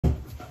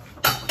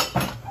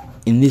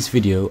In this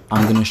video,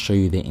 I'm going to show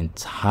you the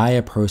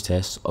entire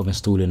process of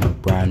installing a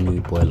brand new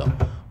boiler.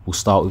 We'll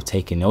start with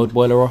taking the old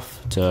boiler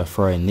off to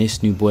throwing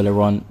this new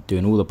boiler on,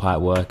 doing all the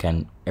pipe work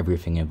and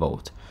everything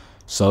involved.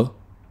 So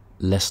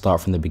let's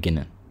start from the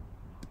beginning.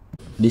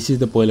 This is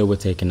the boiler we're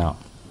taking out.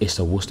 It's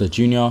a Worcester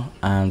Junior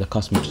and the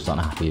customer just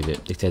aren't happy with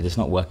it. They said it's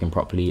not working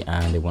properly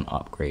and they want to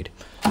upgrade.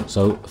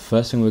 So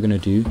first thing we're going to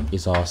do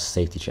is our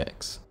safety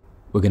checks.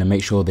 We're going to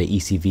make sure the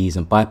ECV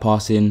isn't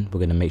bypassing. We're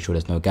going to make sure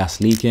there's no gas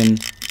leaking.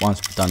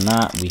 Once we've done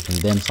that, we can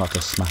then start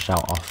to smash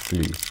out our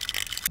flue.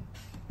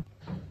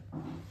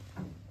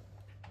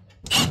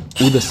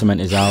 All the cement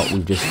is out.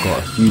 We've just got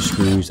a few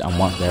screws, and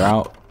once they're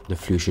out, the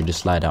flue should just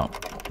slide out.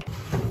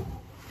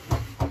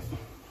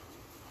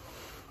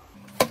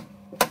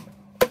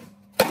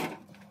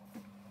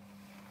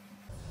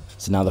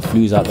 So now the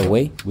flue's out of the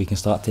way, we can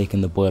start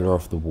taking the boiler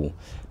off the wall.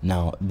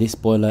 Now this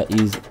boiler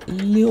is a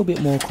little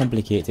bit more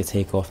complicated to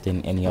take off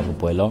than any other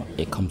boiler.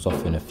 It comes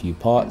off in a few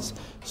parts,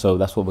 so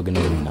that's what we're going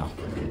to do now.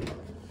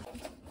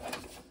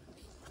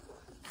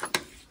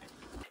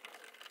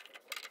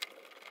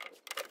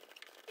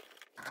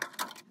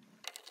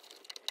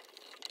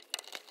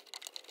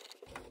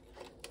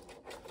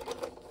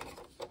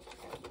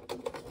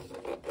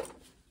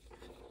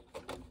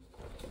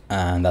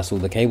 And that's all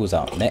the cables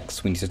out.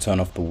 Next, we need to turn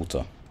off the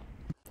water.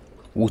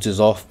 Water's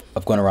off.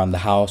 I've gone around the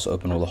house,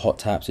 opened all the hot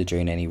taps to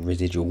drain any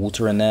residual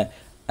water in there,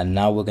 and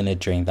now we're going to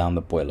drain down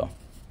the boiler.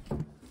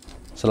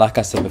 So like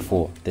I said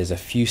before, there's a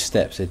few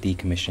steps to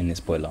decommission this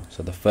boiler.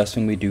 So the first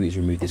thing we do is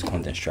remove this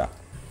content strap.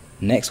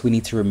 Next, we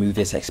need to remove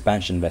this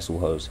expansion vessel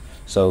hose.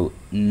 So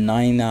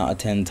 9 out of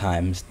 10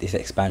 times this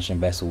expansion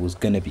vessel is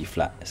going to be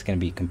flat. It's going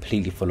to be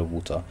completely full of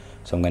water.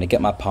 So I'm going to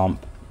get my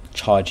pump,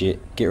 charge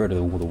it, get rid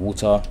of all the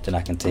water, then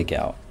I can take it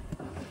out.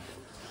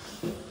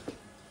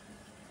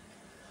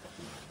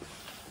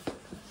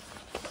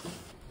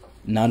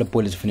 Now the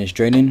boiler's finished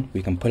draining,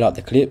 we can pull out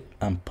the clip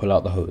and pull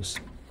out the hose.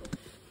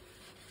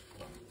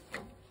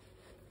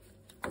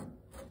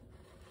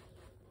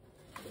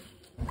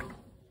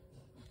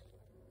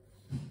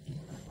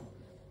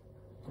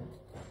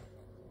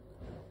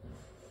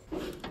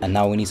 And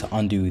now we need to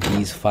undo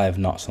these 5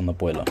 nuts on the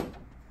boiler.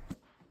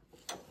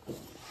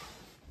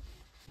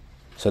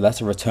 So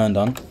that's a return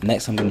done.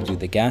 Next I'm going to do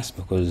the gas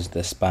because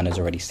the span is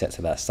already set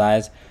to that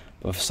size.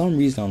 But for some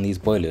reason on these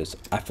boilers,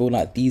 I feel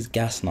like these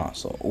gas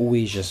nuts are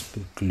always just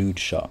glued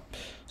shut.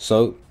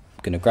 So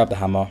I'm going to grab the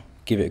hammer,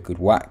 give it a good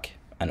whack,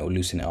 and it will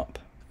loosen it up.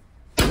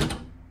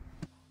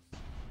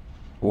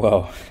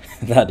 Well,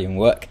 that didn't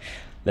work.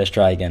 Let's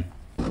try again.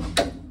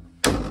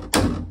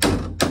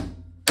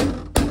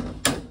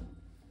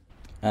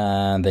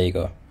 And there you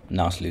go.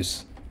 Now it's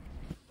loose.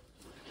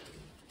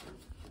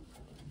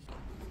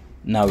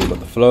 Now we've got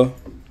the flow.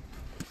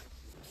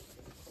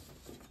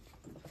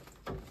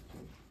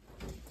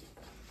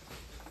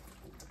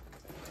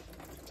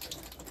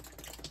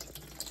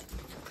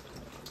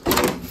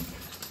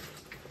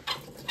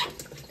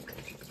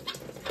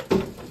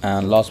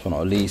 And last but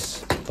not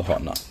least, the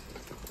hot nut.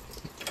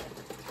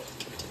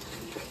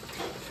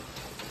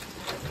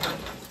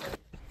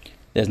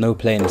 There's no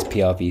play in this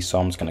PRV, so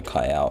I'm just going to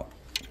cut it out.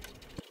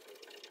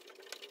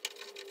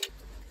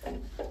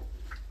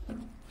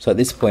 So at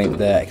this point,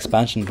 the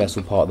expansion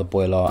vessel part of the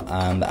boiler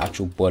and the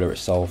actual boiler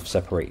itself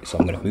separate. So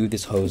I'm going to move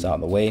this hose out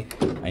of the way,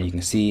 and you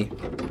can see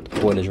the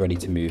boiler is ready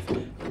to move.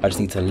 I just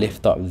need to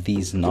lift up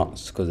these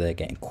nuts because they're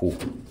getting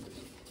caught.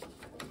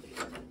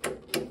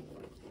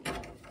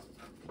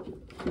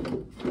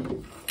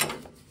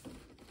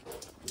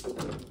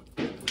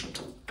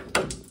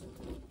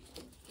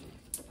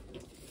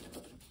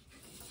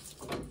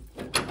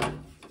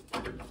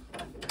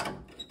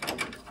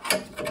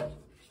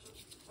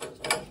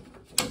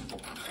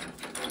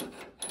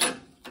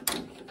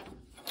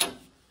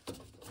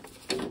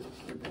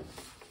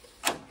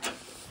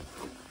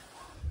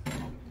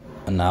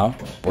 And now,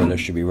 boiler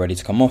should be ready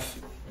to come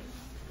off.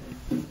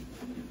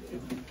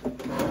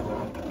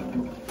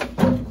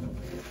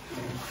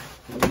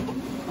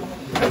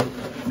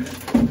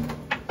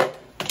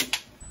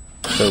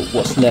 So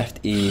what's left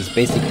is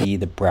basically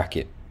the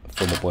bracket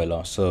for the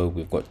boiler. So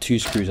we've got 2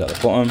 screws at the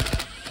bottom.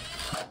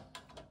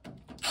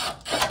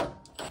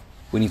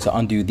 We need to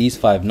undo these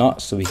 5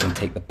 nuts so we can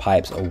take the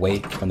pipes away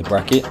from the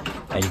bracket.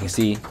 And you can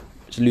see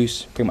it's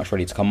loose, pretty much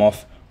ready to come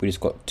off. We just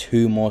got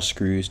 2 more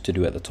screws to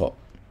do at the top.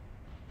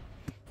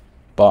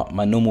 But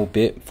my normal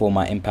bit for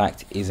my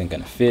impact isn't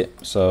going to fit,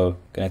 so I'm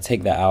going to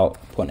take that out,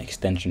 put an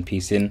extension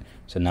piece in,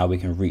 so now we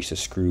can reach the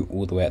screw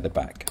all the way at the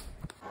back.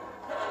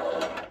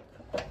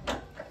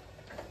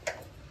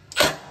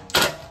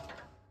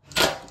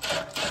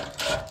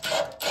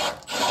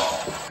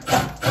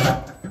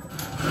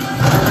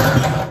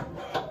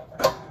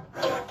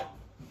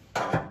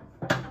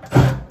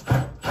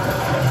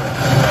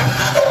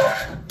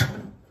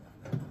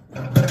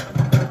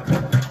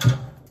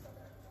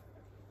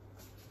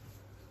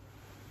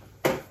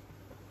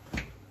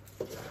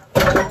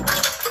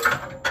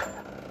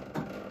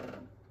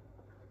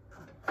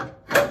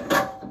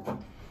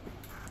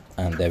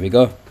 And there we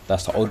go,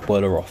 that's the old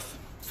boiler off.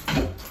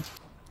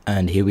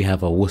 And here we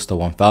have our Worcester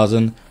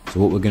 1000. So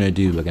what we're going to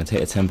do, we're going to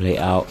take the template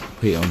out,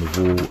 put it on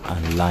the wall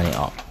and line it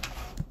up.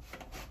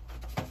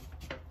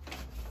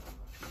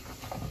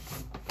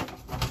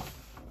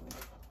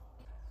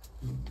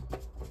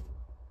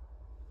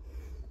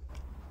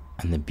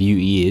 And the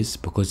beauty is,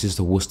 because it's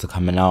the Worcester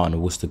coming out and the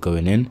Worcester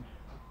going in,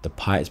 the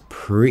pipes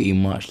pretty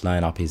much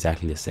line up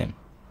exactly the same.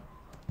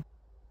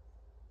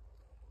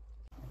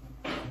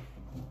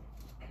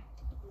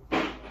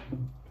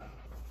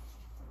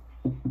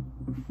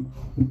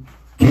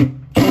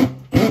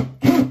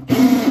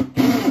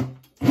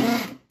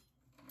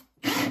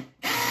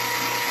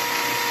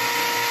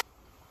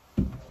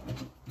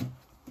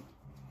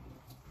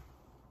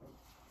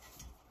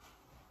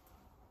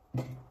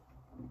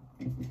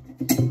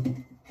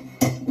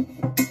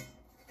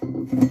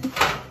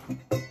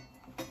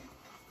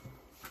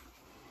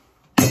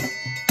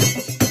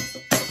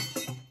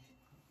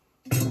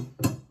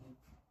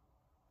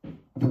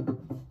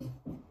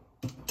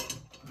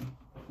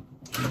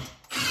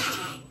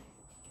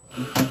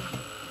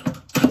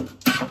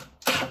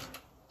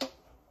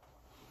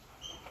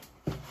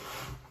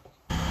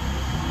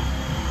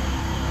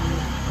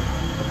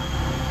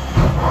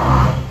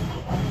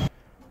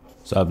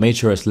 So I've made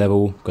sure it's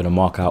level, going to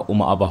mark out all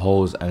my other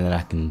holes and then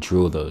I can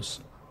drill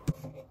those.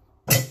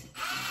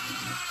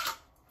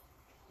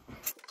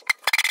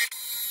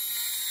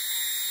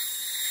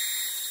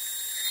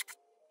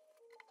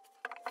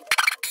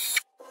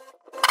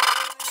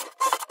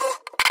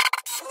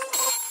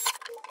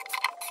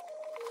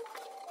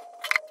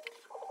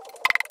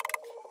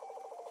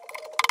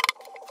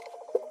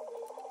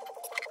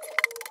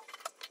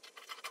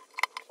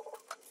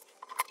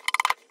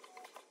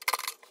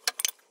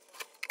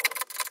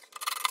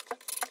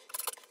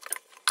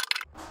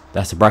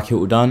 That's the bracket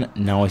all done.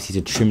 Now I need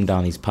to trim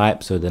down these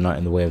pipes so they're not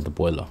in the way of the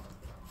boiler.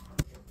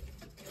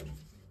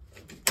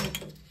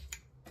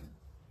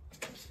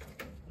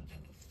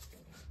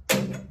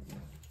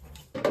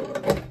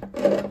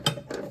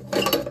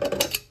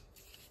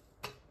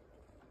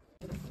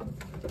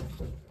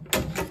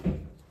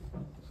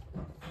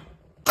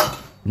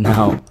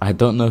 Now, I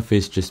don't know if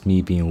it's just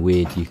me being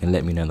weird, you can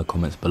let me know in the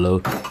comments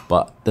below,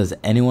 but does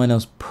anyone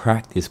else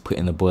practice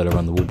putting the boiler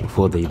on the wall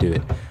before they do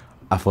it?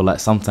 I feel like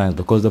sometimes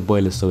because the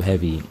boiler is so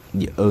heavy,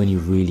 you only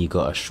really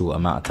got a short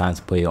amount of time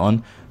to put it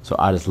on. So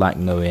I just like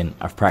knowing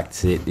I've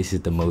practiced it, this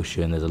is the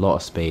motion, there's a lot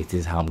of space, this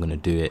is how I'm going to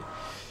do it.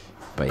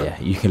 But yeah,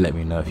 you can let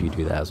me know if you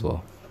do that as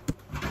well.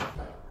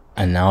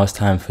 And now it's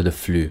time for the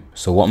flue.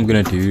 So what I'm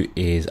going to do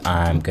is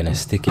I'm going to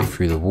stick it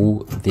through the wall.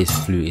 This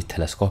flue is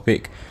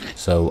telescopic,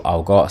 so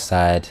I'll go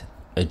outside,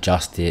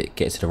 adjust it,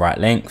 get it to the right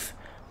length,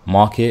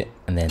 mark it,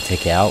 and then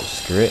take it out,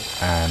 screw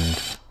it,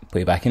 and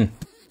put it back in.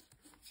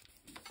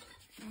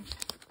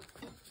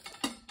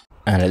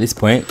 And at this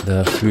point,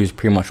 the flue is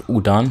pretty much all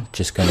done.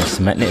 Just going to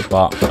cement it,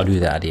 but I'll do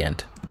that at the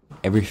end.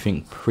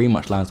 Everything pretty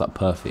much lines up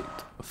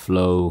perfect.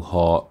 Flow,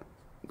 hot.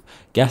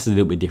 Gas is a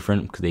little bit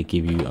different because they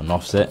give you an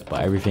offset,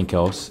 but everything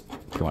else,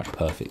 pretty much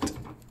perfect.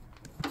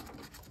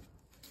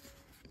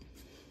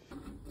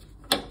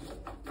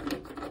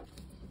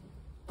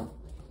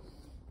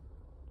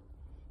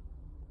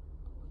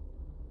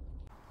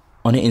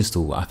 On the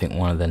install, I think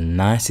one of the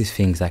nicest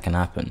things that can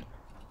happen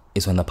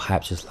is when the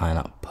pipes just line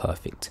up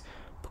perfect.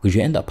 Because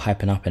you end up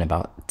piping up in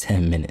about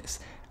 10 minutes.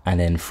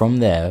 And then from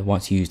there,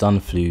 once you've done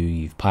the flue,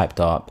 you've piped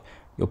up,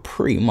 you're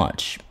pretty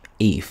much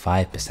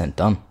 85%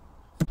 done.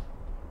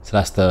 So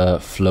that's the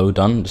flow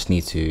done, just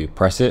need to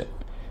press it.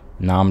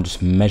 Now I'm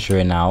just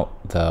measuring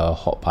out the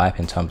hot pipe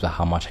in terms of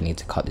how much I need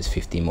to cut this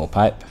 15mm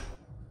pipe.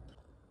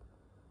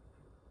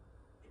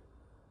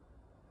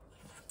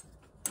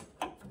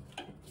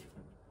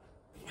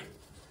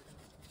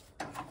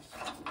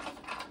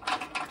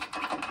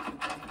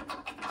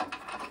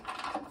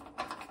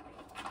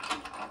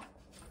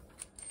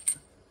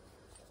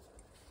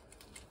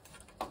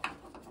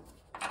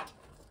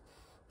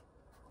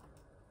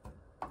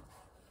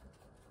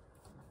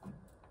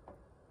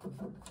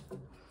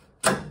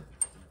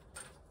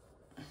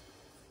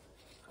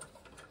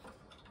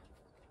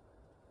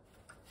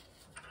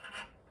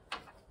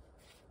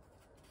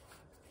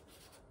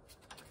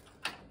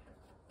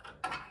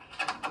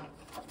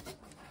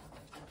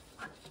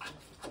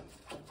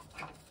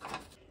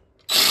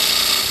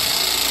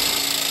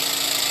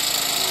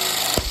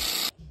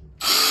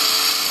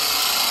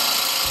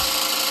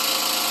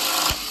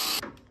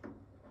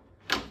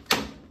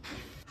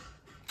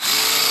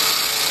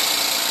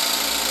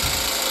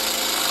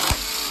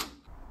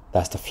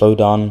 That's the flow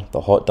done,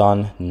 the hot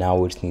done. Now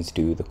we just need to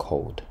do the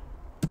cold.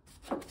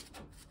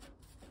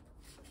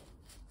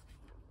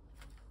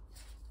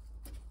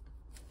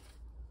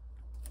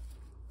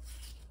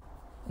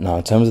 Now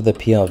in terms of the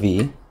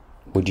PRV,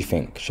 what do you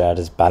think? Should I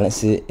just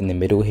balance it in the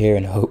middle here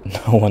and hope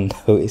no one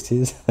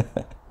notices?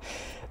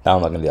 No,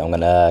 I'm not gonna do it. I'm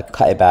gonna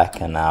cut it back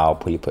and I'll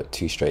probably put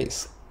 2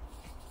 straights.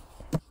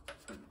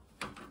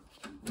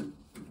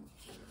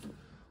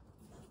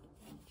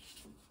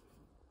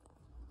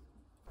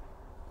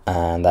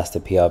 And that's the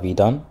PRV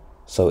done.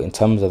 So in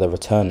terms of the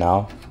return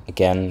now,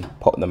 again,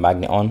 pop the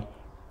magnet on,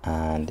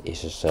 and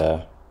it's just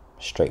a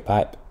straight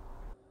pipe.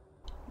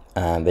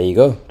 And there you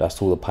go,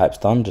 that's all the pipes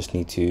done. Just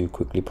need to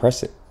quickly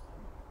press it,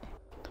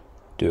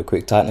 do a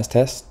quick tightness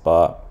test,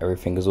 but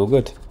everything is all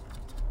good.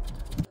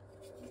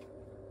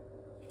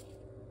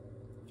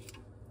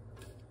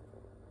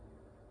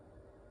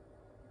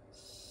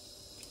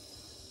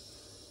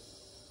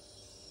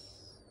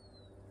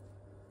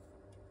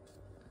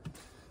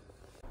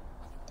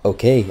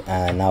 Okay,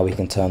 and now we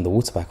can turn the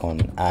water back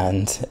on,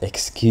 and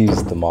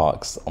excuse the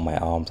marks on my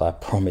arms. I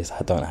promise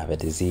I don't have a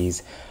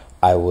disease.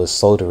 I was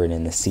soldering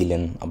in the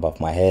ceiling above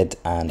my head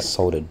and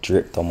solder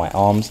dripped on my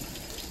arms,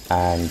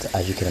 and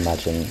as you can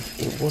imagine,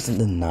 it wasn't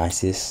the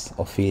nicest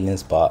of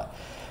feelings, but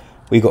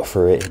we got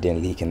through it. It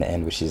didn't leak in the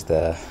end, which is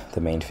the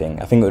main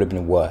thing. I think it would have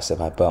been worse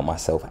if I burnt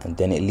myself and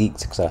then it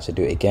leaked because I had to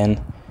do it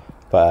again.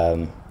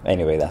 But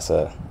anyway, that's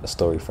a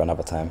story for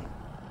another time.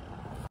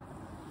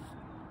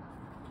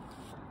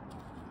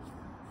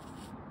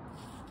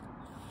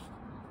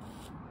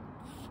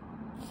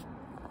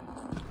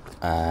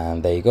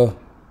 And there you go,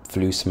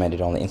 flue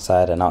cemented on the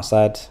inside and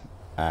outside,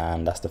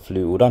 and that's the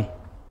flue all done.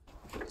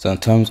 So in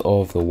terms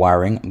of the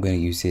wiring, I'm going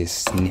to use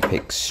this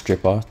Snippix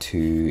stripper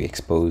to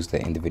expose the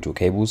individual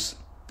cables.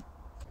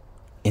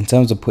 In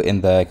terms of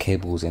putting the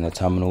cables in the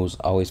terminals,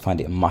 I always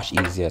find it much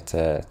easier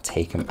to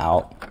take them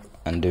out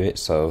and do it.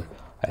 So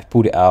I've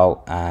pulled it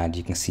out, and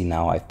you can see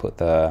now I've put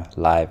the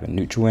live and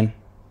neutral in.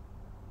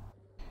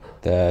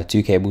 The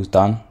 2 cables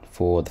done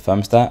for the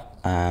thermostat,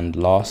 and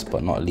last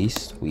but not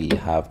least, we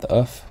have the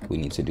earth we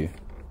need to do.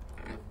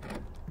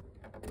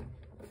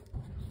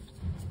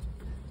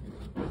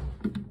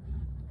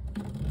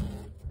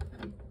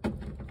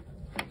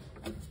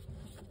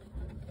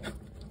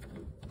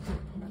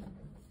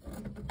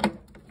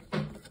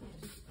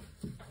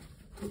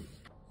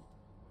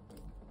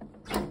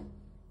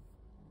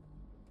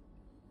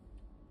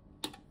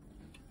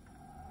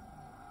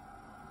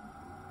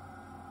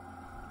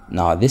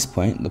 Now at this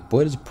point, the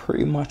boiler's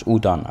pretty much all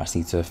done. I just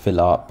need to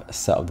fill up,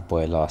 set up the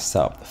boiler,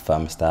 set up the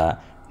thermostat,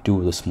 do all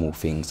the small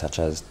things such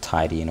as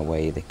tidying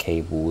away the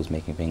cables,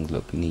 making things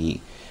look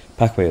neat,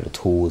 pack away all the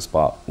tools.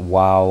 But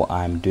while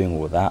I'm doing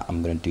all of that,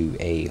 I'm going to do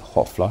a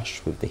hot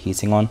flush with the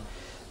heating on.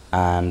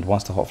 And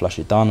once the hot flush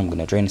is done, I'm going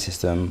to drain the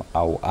system.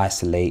 I'll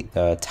isolate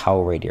the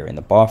towel radiator in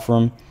the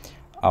bathroom.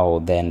 I'll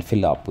then fill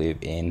it up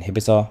with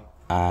inhibitor,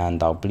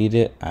 and I'll bleed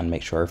it and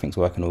make sure everything's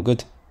working all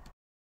good.